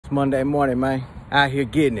It's Monday morning, man. Out here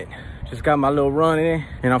getting it. Just got my little run in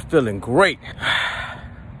and I'm feeling great.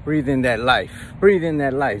 Breathe in that life. Breathe in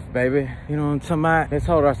that life, baby. You know what I'm talking about? Let's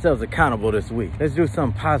hold ourselves accountable this week. Let's do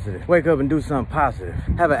something positive. Wake up and do something positive.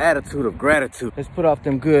 Have an attitude of gratitude. Let's put off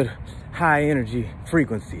them good high energy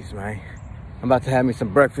frequencies, man. I'm about to have me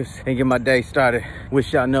some breakfast and get my day started.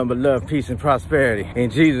 Wish y'all nothing but love, peace, and prosperity. In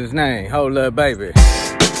Jesus' name, hold up, baby.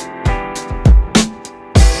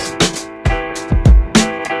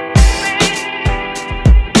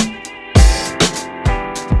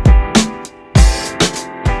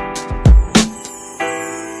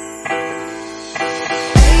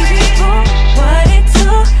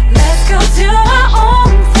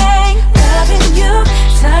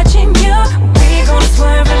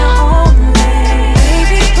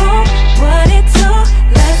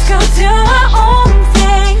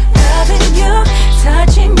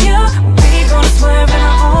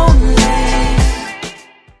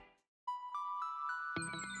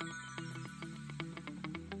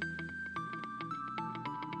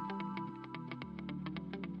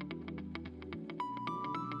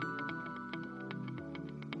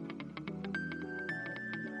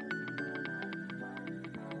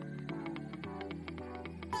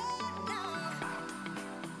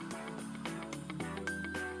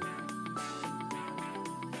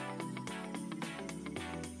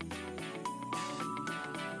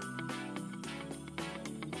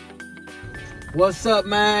 What's up,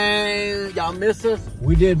 man? Y'all miss us?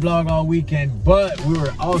 We did vlog all weekend, but we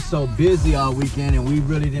were also busy all weekend and we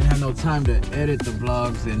really didn't have no time to edit the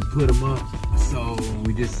vlogs and put them up. So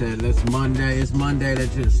we just said, it's Monday,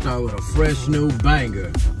 let's just start with a fresh new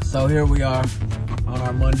banger. So here we are on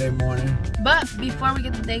our Monday morning. But before we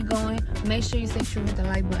get the day going, make sure you stay true with the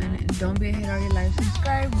like button and don't be a hit on your live.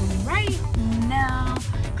 Subscribe right now.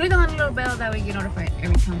 Click on the little bell, that way you get notified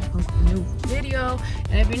every time we post a new video.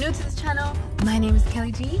 And if you're new to this channel, my name is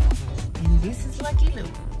Kelly G, and this is Lucky Luke.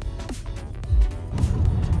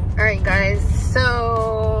 Alright guys,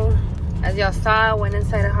 so as y'all saw, I went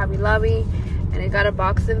inside of Hobby Lobby and I got a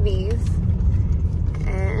box of these.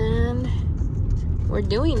 And we're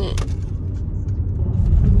doing it.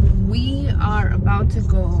 We are about to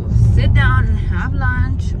go sit down and have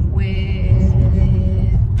lunch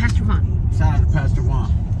with Pastor Juan. Shout out to Pastor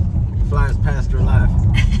Juan. Flies pastor alive.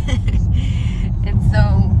 And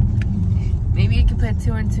so maybe you can put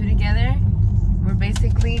two and two together. We're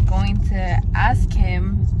basically going to ask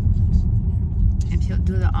him if he'll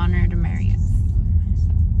do the honor to marry us.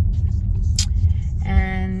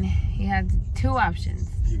 And he has two options.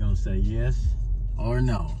 He's gonna say yes or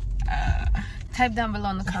no. Type down below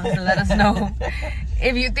in the comments and let us know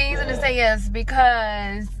if you think he's gonna say yes,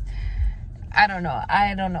 because I don't know.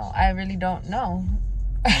 I really don't know.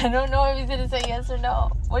 I don't know if he's gonna say yes or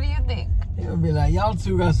no. What do you think? He'll be like, y'all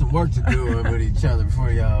two got some work to do with each other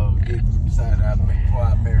before y'all decide before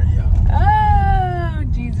I marry y'all. Oh,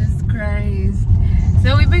 Jesus Christ.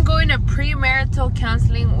 So we've been going to premarital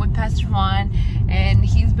counseling with Pastor Juan, and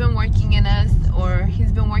he's been working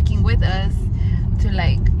with us to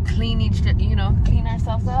like clean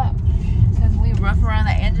ourselves up, because we rough around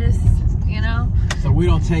the edges, you know. So we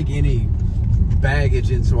don't take any baggage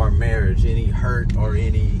into our marriage, any hurt or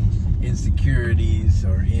any insecurities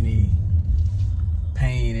or any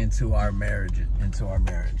pain into our marriage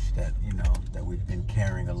that, you know, that we've been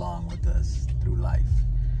carrying along with us through life.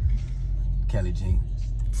 Kelly G.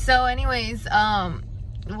 So anyways,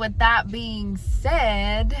 with that being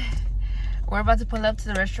said, we're about to pull up to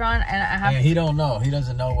the restaurant, and I have he don't know. He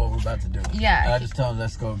doesn't know what we're about to do. Yeah. I just told him,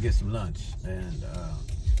 let's go get some lunch. And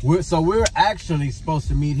we're actually supposed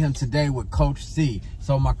to meet him today with Coach C.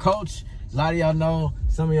 So my coach, a lot of y'all know,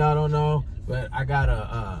 some of y'all don't know, but I got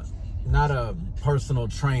not a personal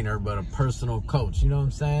trainer, but a personal coach. You know what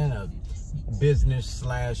I'm saying? A business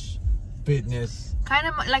 / fitness. Kind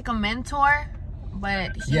of like a mentor,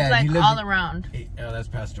 but he's like all around. Oh, that's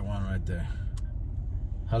Pastor Juan right there.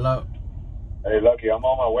 Hello. Hey, Lucky, I'm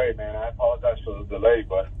on my way, man. I apologize for the delay,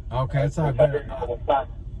 but okay, it's all good.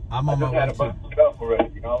 I'm on my way too. Stuff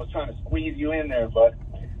already. You know, I was trying to squeeze you in there, but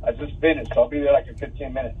I just finished, so I'll be there like in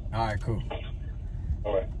 15 minutes. All right, cool.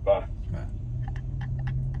 All right, bye.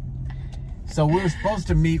 So we were supposed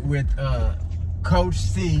to meet with Coach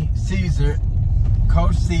C,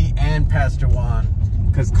 Coach C and Pastor Juan,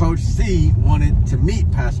 because Coach C wanted to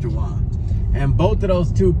meet Pastor Juan. And both of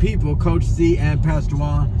those two people, Coach C and Pastor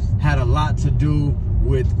Juan, had a lot to do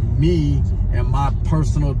with me and my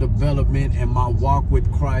personal development and my walk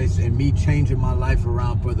with Christ and me changing my life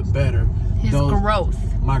around for the better. His growth.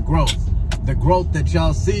 My growth. The growth that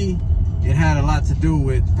y'all see, it had a lot to do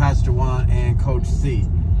with Pastor Juan and Coach C.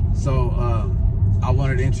 So I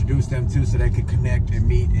wanted to introduce them too, so they could connect and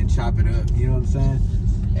meet and chop it up. You know what I'm saying?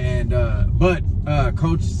 And but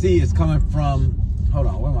Coach C is coming from. Hold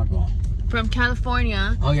on, where am I going? From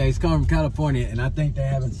California. Oh yeah, he's coming from California, and I think they're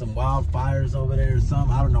having some wildfires over there or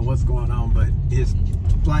something. I don't know what's going on, but his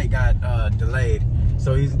flight got delayed.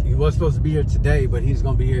 So he was supposed to be here today, but he's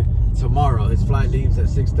gonna be here tomorrow. His flight leaves at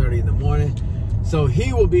 6:30 in the morning. So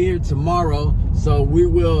he will be here tomorrow. So we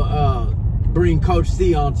will bring Coach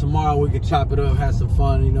C on tomorrow. We can chop it up, have some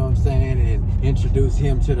fun, you know what I'm saying, and introduce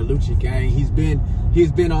him to the Lucha gang. He's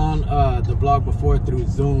been on the vlog before through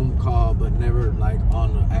Zoom call, but never like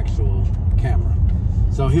on the actual camera.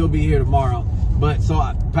 So he'll be here tomorrow. But so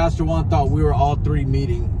Pastor Juan thought we were all three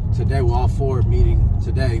meeting today. We're all four meeting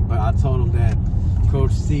today, but I told him that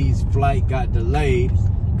Coach C's flight got delayed,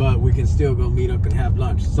 but we can still go meet up and have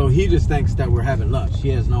lunch. So he just thinks that we're having lunch. He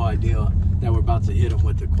has no idea that we're about to hit him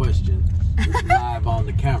with the question live on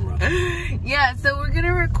the camera. Yeah, so we're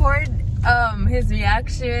gonna record his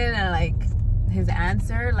reaction and like his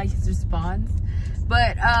answer, like his response.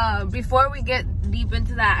 But before we get deep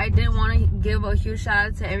into that, I did want to give a huge shout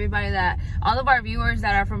out to everybody, that all of our viewers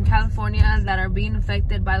that are from California that are being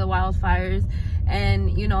affected by the wildfires,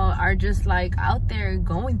 and you know, are just like out there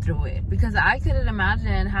going through it, because I couldn't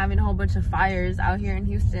imagine having a whole bunch of fires out here in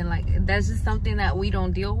Houston. Like, that's just something that we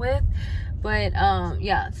don't deal with. But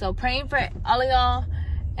yeah, so praying for all of y'all,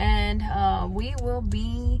 and we will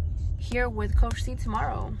be here with Coach C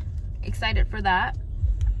tomorrow. Excited for that.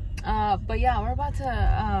 But yeah, we're about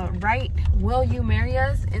to write "Will you marry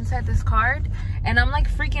us" inside this card, and I'm like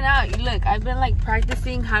freaking out. Look, I've been like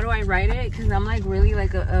practicing how do I write it, because I'm like really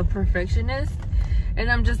like a perfectionist,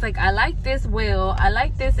 and I'm just like, I like this will, I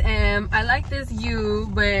like this M, I like this U,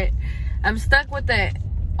 but I'm stuck with the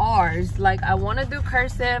R's. Like, I want to do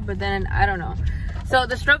cursive, but then I don't know. So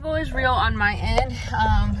the struggle is real on my end.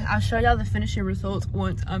 I'll show y'all the finishing results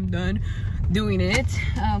once I'm done doing it.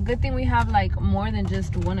 Good thing we have like more than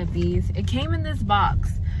just one of these. It came in this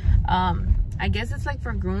box. I guess it's like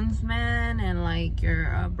for groomsmen and like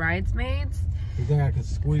your bridesmaids. You think I can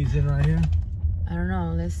squeeze in right here? I don't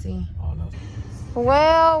know, let's see. Oh no.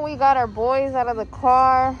 Well, we got our boys out of the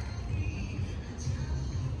car.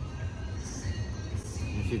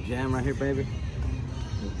 That's your jam right here, baby?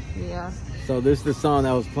 Yeah. So this is the song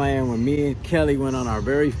that was playing when me and Kelly went on our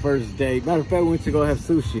very first date. Matter of fact, we went to go have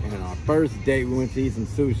sushi. And our first date, we went to eat some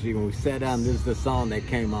sushi. When we sat down, this is the song that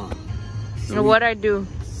came on. So what'd I do?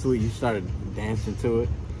 Sweet, you started dancing to it.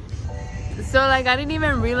 So like, I didn't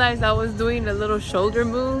even realize I was doing a little shoulder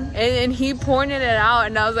move, and he pointed it out,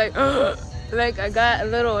 and I was like, ugh. Like, I got a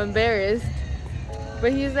little embarrassed.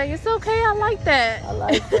 But he's like, it's okay, I like that. I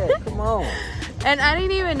like that, come on. And I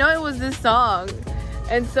didn't even know it was this song.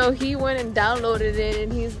 And so he went and downloaded it,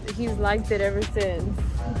 and he's liked it ever since.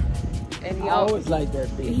 And he always like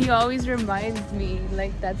that beat. He always reminds me,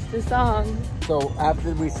 like, that's the song. So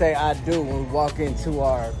after we say I do, when we walk into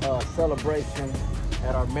our celebration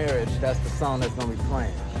at our marriage, that's the song that's gonna be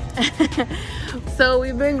playing. So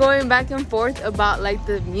we've been going back and forth about like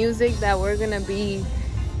the music that we're gonna be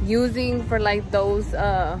using for like those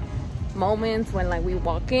moments when like we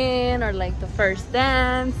walk in, or like the first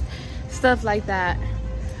dance, stuff like that.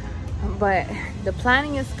 But the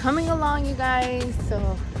planning is coming along, you guys.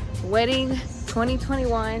 So wedding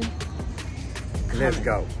 2021. Let's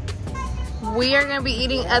go. We are gonna be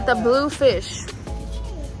eating at the Bluefish.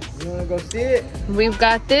 You wanna go see it? We've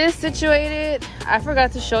got this situated. I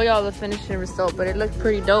forgot to show y'all the finishing result, but it looked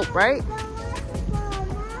pretty dope, right?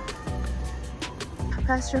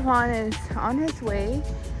 Pastor Juan is on his way,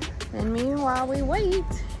 and meanwhile we wait.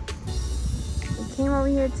 We came over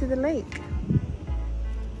here to the lake.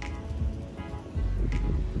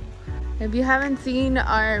 If you haven't seen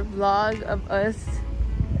our vlog of us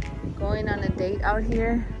going on a date out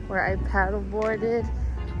here, where I paddleboarded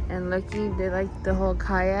and Lucky did like the whole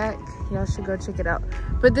kayak, y'all should go check it out.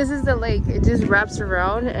 But this is the lake. It just wraps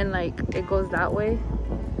around and like it goes that way,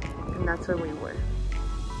 and that's where we were.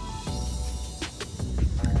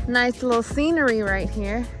 Nice little scenery right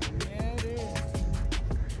here. Yeah, it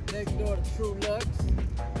is. Next door to True Lux.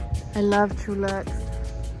 I love True Lux.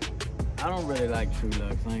 I don't really like True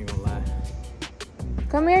Lux, I ain't gonna lie.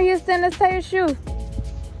 Come here, Houston, let's tie your shoe.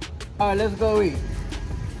 All right, let's go eat.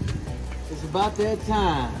 It's about that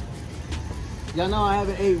time. Y'all know I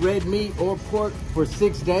haven't ate red meat or pork for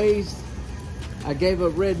 6 days. I gave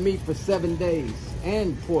up red meat for 7 days,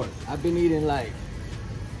 and pork. I've been eating like,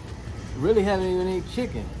 really haven't even eaten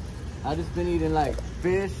chicken. I just been eating like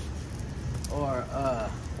fish or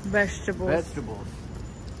vegetables.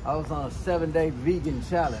 I was on a 7-day vegan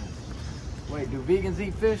challenge. Wait, do vegans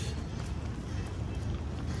eat fish?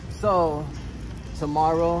 So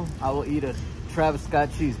tomorrow I will eat a Travis Scott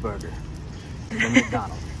cheeseburger from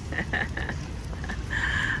McDonald's.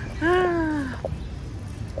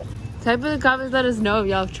 Type in the comments, let us know if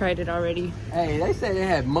y'all have tried it already. Hey, they say they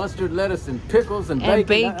had mustard, lettuce, and pickles and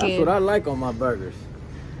bacon. That's what I like on my burgers.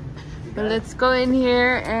 But let's go in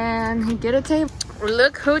here and get a table.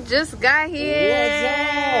 Look who just got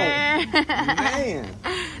here. What's up? Man,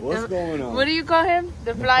 what's going on? What do you call him?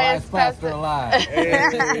 The flyest pastor alive.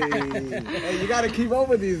 Hey, you got to keep up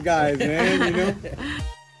with these guys, man, you know?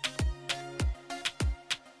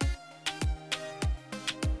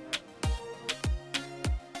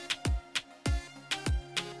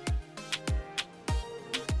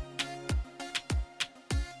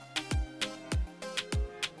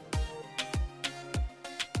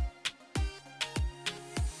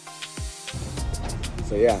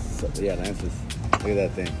 So yeah, Lance's. Look at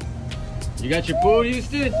that thing. You got your food,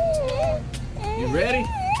 Houston? You ready?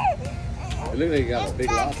 It looks like you got a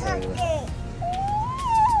big lobster over there.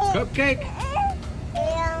 Cupcake?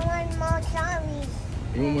 Yeah, I want more cherries.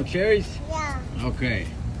 You want more cherries? Yeah. Okay.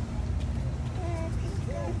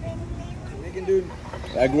 Dude,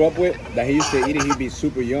 I grew up with that he used to eat it. He'd be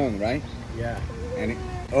super young, right? Yeah. And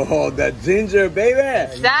that ginger, baby.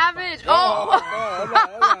 Savage. Oh. Hold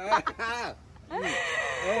on.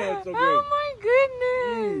 Oh, that's so good. Oh my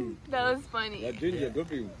goodness. That was funny. That ginger, good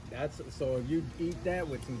for you. So if you eat that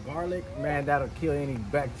with some garlic, man, that'll kill any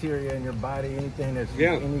bacteria in your body, anything that's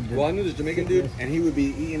well, I knew this Jamaican dude, and he would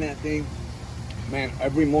be eating that thing. Man,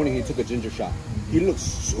 every morning he took a ginger shot. He looked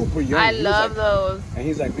super young. I love those. And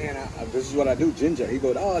he's like, man, this is what I do, ginger. He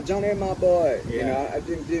goes, oh, Johnny, my boy. Yeah. You know, I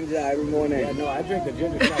drink ginger every morning. Yeah, no, I drink the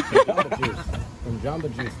ginger shots from Jamba Juice. From Jamba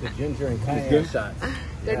Juice, the ginger and cayenne shots.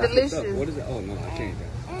 They're delicious. What is it? Oh, no, I can't eat that.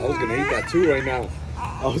 I was going to eat that too right now.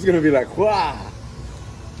 I was going to be like, wow.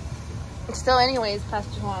 Still anyways,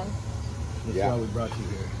 Pastor Juan. That's why we brought you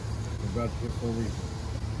here. We brought you here for a reason.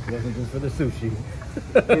 It wasn't just for the sushi.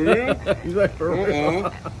 He's like, for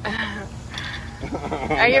real.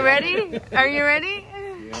 Are you ready? Are you ready?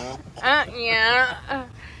 Yeah. Yeah.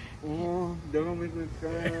 Oh, don't make me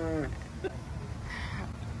cry.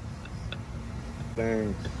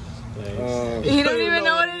 Thanks. You don't even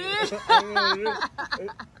know what it is?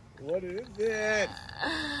 What is it?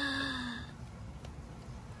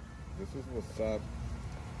 This is what's up.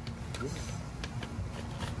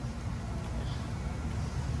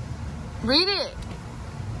 Read it.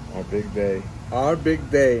 Our big day. Our big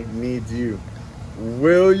day needs you.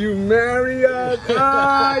 Will you marry us?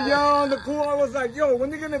 Yo, the poor was like, yo,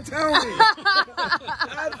 when are you gonna tell me?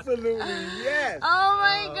 Absolutely, yes. Oh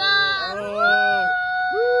my God.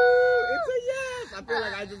 Woo, it's a yes. I feel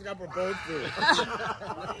like I just got proposed to.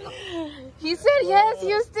 He said yes,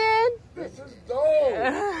 Houston. This is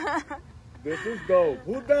dope. This is dope.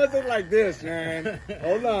 Who does it like this, man?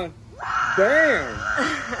 Hold on. Damn.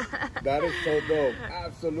 That is so dope.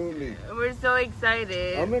 Absolutely. We're so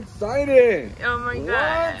excited. I'm excited. Oh my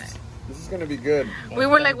God. What? This is going to be good. We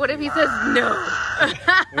were like, what if he says no?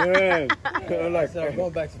 Man. I'm like, sorry,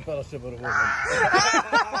 going back to fellowship with a woman.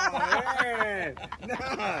 Man.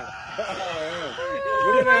 Nah.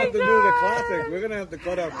 We're going to have to do the classic. We're going to have to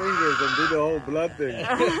cut our fingers and do the whole blood thing.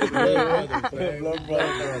 Blood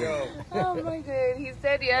brother. Oh my God. He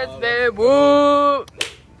said yes, babe. Woo.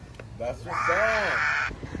 That's what's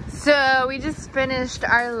up. So we just finished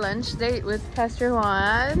our lunch date with Pastor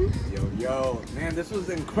Juan. Yo, man, this was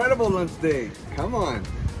an incredible lunch day. Come on,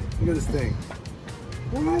 look at this thing.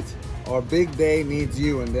 What? Our big day needs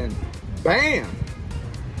you, and then, bam!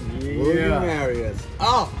 Yeah. Will you marry us?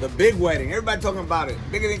 Oh, the big wedding. Everybody talking about it.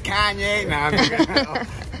 Bigger than Kanye. Nah,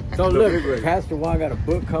 so look, Pastor Juan got a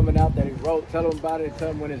book coming out that he wrote. Tell him about it.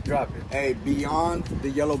 Tell him when it's dropping. Hey, Beyond the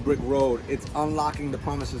Yellow Brick Road. It's unlocking the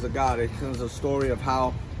promises of God. It tells a story of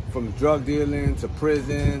how from drug dealing to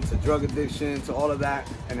prison to drug addiction to all of that,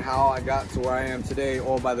 and how I got to where I am today,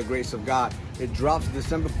 all by the grace of God. It drops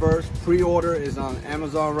December 1st. Pre-order is on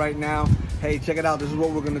Amazon right now. Hey, check it out. This is what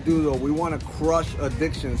we're going to do, though. We want to crush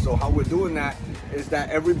addiction. So how we're doing that is that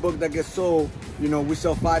every book that gets sold, you know, we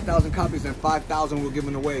sell 5,000 copies and 5,000 we're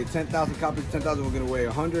giving away. 10,000 copies, 10,000 we're giving away.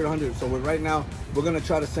 100. So right now, we're going to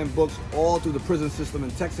try to send books all through the prison system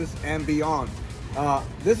in Texas and beyond.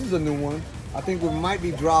 This is a new one. I think we might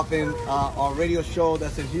be dropping our radio show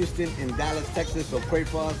that's in Houston, in Dallas, Texas. So pray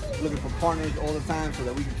for us. Looking for partners all the time so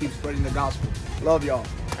that we can keep spreading the gospel. Love y'all.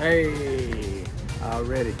 Hey,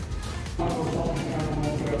 already.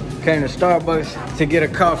 Came to Starbucks to get a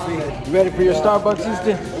coffee. You ready for your Starbucks,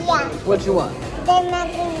 Houston? Yeah. What you want?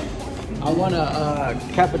 I want a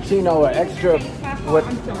cappuccino or extra with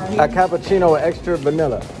a cappuccino or extra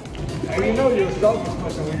vanilla. Well, you know you're a selfish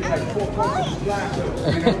person when you're like 4 punches flat. You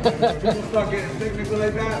know, when people start getting technical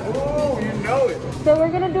like that, oh, you know it. So we're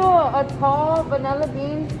gonna do a tall vanilla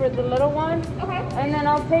beans for the little one. Okay. And then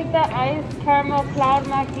I'll take the iced caramel cloud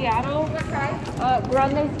macchiato. Okay.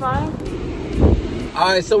 Grande's fine.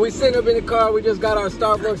 All right, so we sitting up in the car. We just got our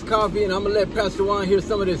Starbucks coffee, and I'm gonna let Pastor Juan hear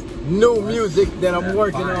some of this new music that I'm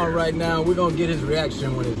working on right now. We're gonna get his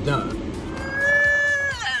reaction when it's done.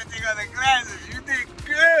 You got the glasses. You did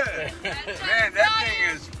good. Man, that thing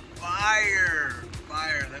is fire.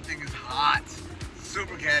 Fire. That thing is hot.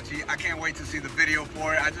 Super catchy. I can't wait to see the video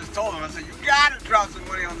for it. I just told him, I said, you gotta drop some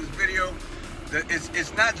money on this video.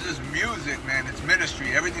 It's not just music, man. It's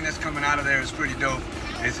ministry. Everything that's coming out of there is pretty dope.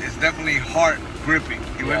 It's definitely heart gripping.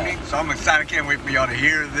 You with me? So I'm excited. Can't wait for y'all to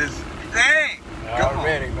hear this thing.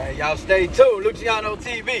 Already, man. Y'all stay tuned.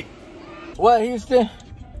 Lucianotv. What, Houston?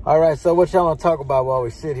 All right, so what y'all want to talk about while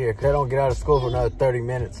we sit here? Because I don't get out of school for another 30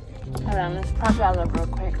 minutes. Hold on, let's pop y'all up real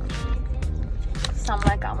quick. So I'm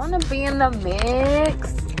like, I want to be in the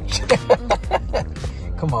mix.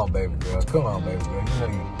 Come on, baby girl. Come on, baby girl.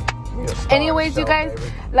 You know anyways, you guys,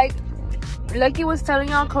 baby. like Lucky was telling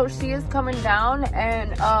y'all, Coach C is coming down,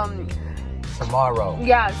 and tomorrow.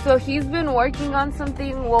 Yeah, so he's been working on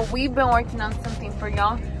something. Well, we've been working on something for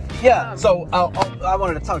y'all. Yeah, so I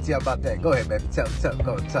wanted to talk to you about that. Go ahead, baby. Tell me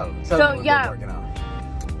what you're working on.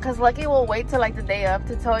 Because Lucky will wait till like the day of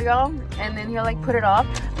to tell y'all, and then he'll like put it off.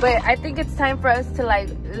 But I think it's time for us to like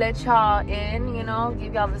let y'all in, you know,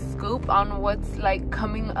 give y'all the scoop on what's like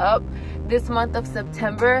coming up this month of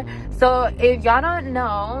September. So if y'all don't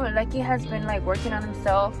know, Lucky has been like working on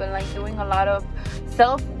himself and like doing a lot of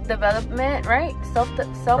self-development, right?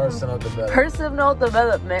 Personal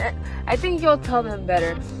development. I think you'll tell them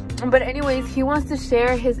better. But anyways, he wants to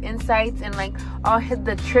share his insights and like all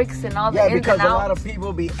the tricks and all the ins and outs. Yeah, because a lot of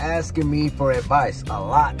people be asking me for advice. A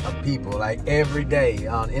lot of people, like every day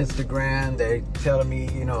on Instagram, they telling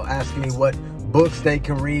me, you know, asking me what books they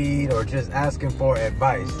can read or just asking for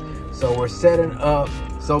advice. So we're setting up.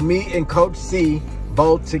 So me and Coach C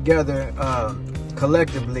both together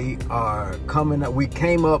collectively are coming up. We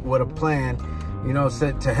came up with a plan, you know,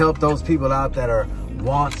 to help those people out that are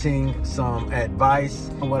wanting some advice.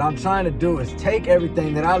 And what I'm trying to do is take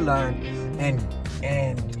everything that I learned and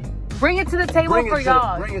bring it to the table for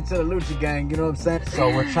y'all. Bring it to the Lucha gang, you know what I'm saying? So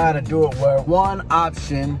we're trying to do it where one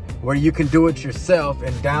option where you can do it yourself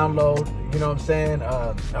and download, you know what I'm saying,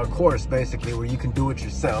 a course basically where you can do it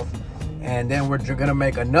yourself. And then we're gonna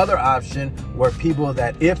make another option where people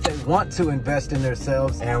that if they want to invest in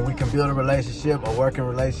themselves and we can build a relationship, a working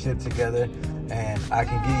relationship together, and I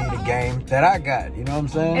can give you the game that I got, you know what I'm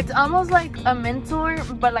saying? It's almost like a mentor,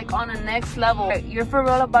 but like on a next level. You're for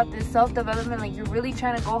real about this self-development, like you're really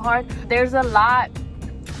trying to go hard. There's a lot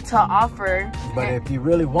to offer. But if you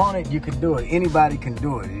really want it, you can do it. Anybody can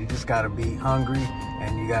do it. You just gotta be hungry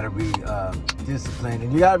and you gotta be disciplined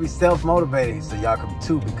and you gotta be self-motivated so y'all can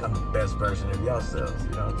too become the best version of yourselves,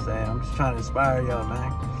 you know what I'm saying? I'm just trying to inspire y'all,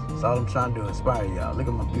 man. That's all I'm trying to do, inspire y'all. Look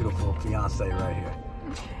at my beautiful fiance right here.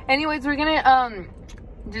 Anyways, we're gonna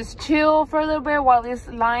just chill for a little bit while this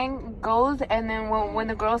line goes, and then when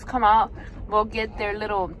the girls come out, we'll get their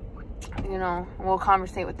little, you know, we'll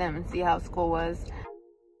conversate with them and see how school was.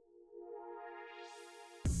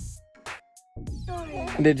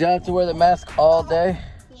 Did y'all have to wear the mask all day?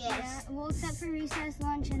 Yes. Yeah, well, except for recess,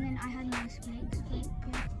 lunch, and then I had mask breaks. Yeah.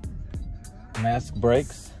 Mask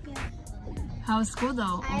breaks? Yeah. How was school though,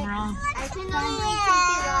 overall? I can only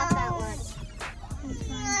take it off at once.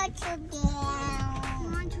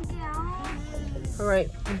 All right,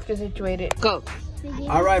 let's get situated. Go.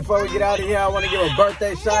 All right, before we get out of here, I want to give a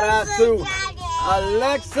birthday shout out to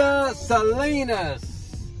Alexa Salinas.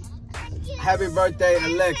 Happy birthday,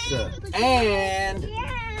 Alexa. And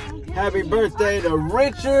happy birthday to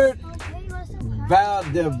Richard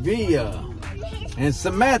Valdivia. And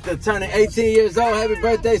Samantha turning 18 years old. Happy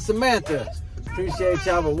birthday, Samantha. Appreciate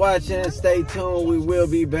y'all for watching. Stay tuned. We will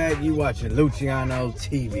be back. You watching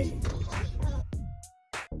Lucianotv.